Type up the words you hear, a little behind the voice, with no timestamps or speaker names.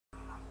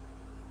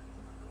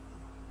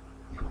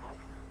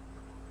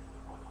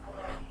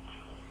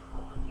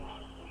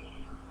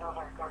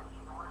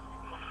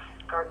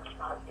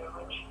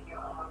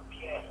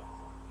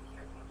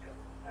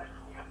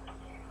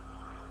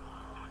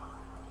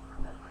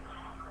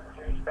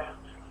It's bad.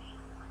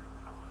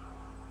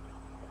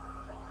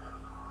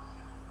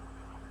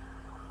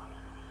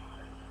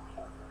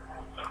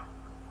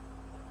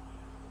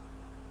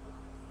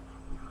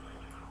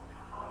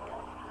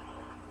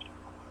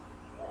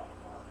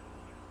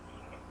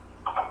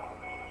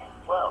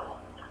 Whoa.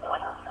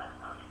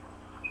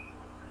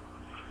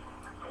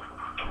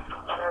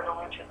 They're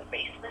going to the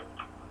basement.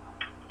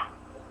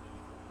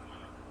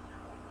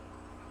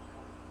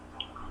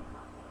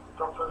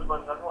 Don't those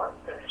ones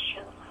unwork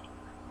positions.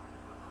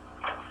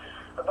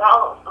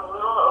 About a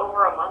little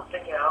over a month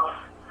ago,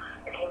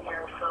 I came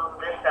here and filmed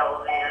this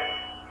elevator.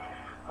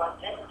 But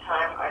this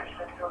time, I just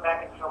had to come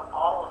back and film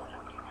all of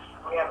them.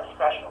 We have a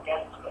special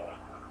guest today.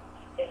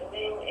 His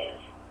name is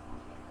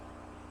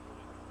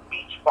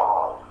Beach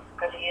Ball,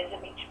 because he is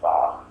a beach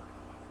ball.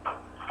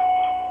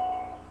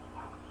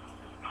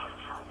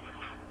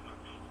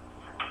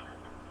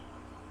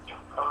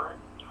 On.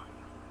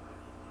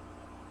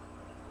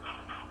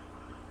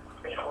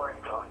 Before I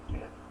go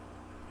into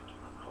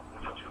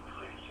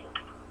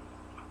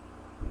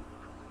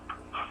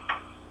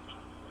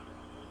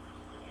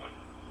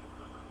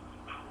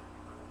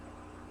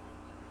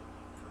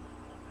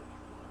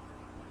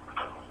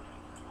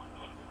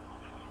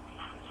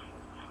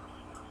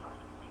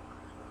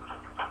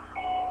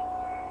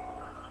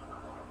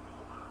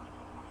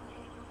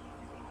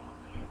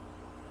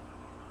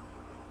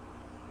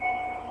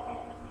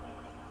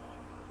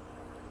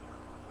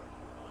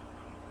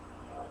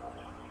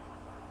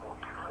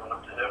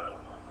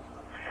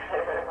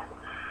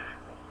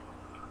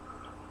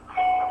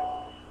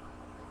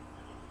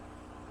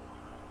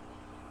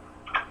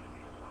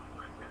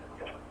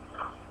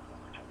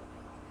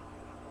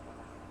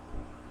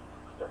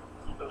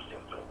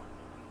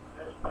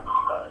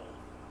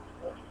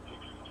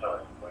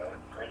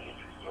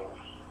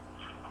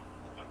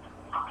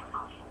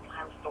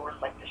stores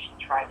like this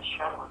try to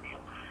shut on him.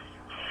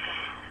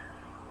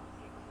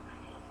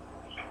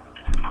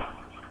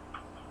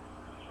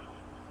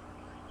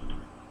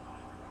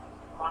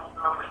 Once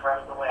the numbers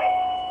runs away.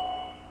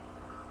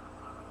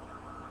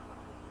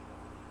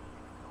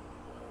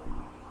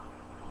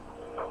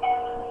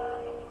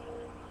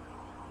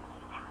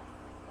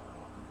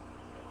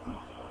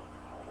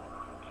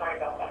 Sorry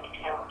about that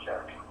camera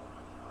jerk.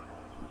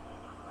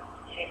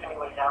 See if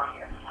anybody's out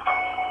here.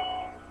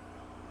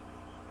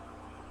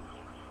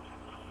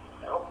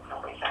 Nope,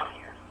 nobody's out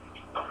here.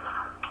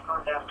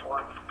 Going down to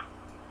one.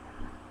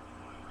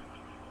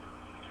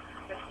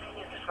 This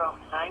thing is from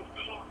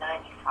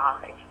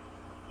 1995.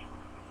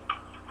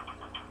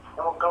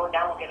 And we'll go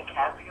down, we'll get a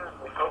cab here, and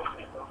we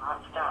hopefully will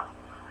not stop.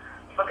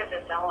 Look at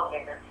this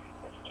elevator.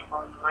 It's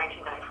from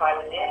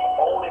 1995. It is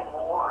old and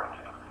worn.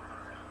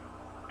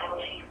 And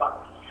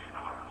T-buttons.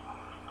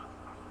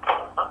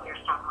 Up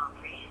there's some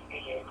concrete.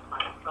 It is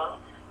my phone.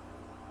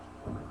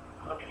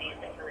 Look at these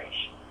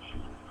decorations.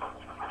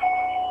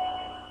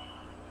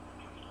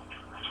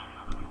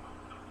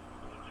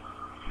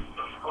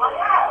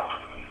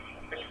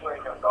 Which way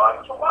you're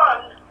going to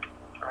one?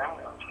 Or I'm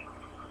going to.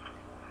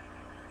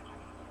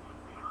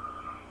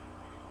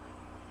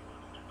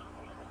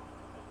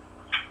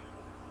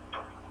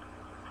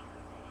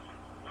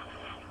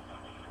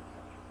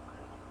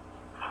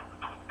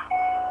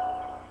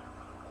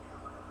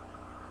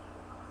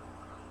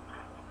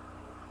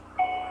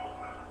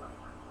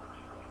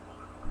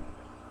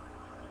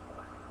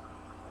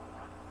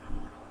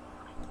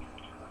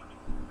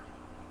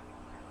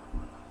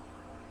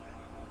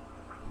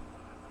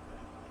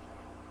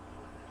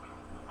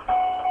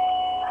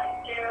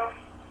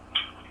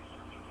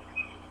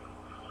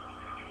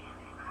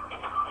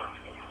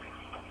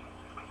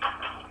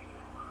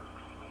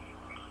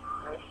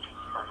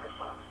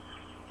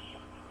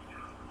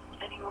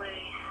 Anyway,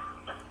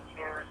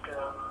 there it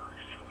goes.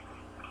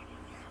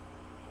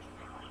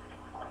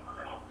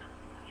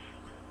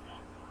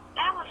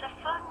 That was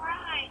a fun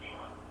ride.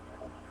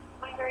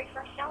 My very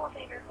first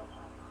elevator.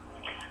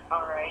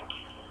 Alright.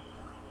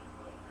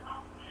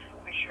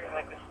 Be sure to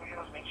like this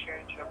video, make sure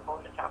to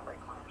upload the top right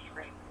corner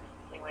screen.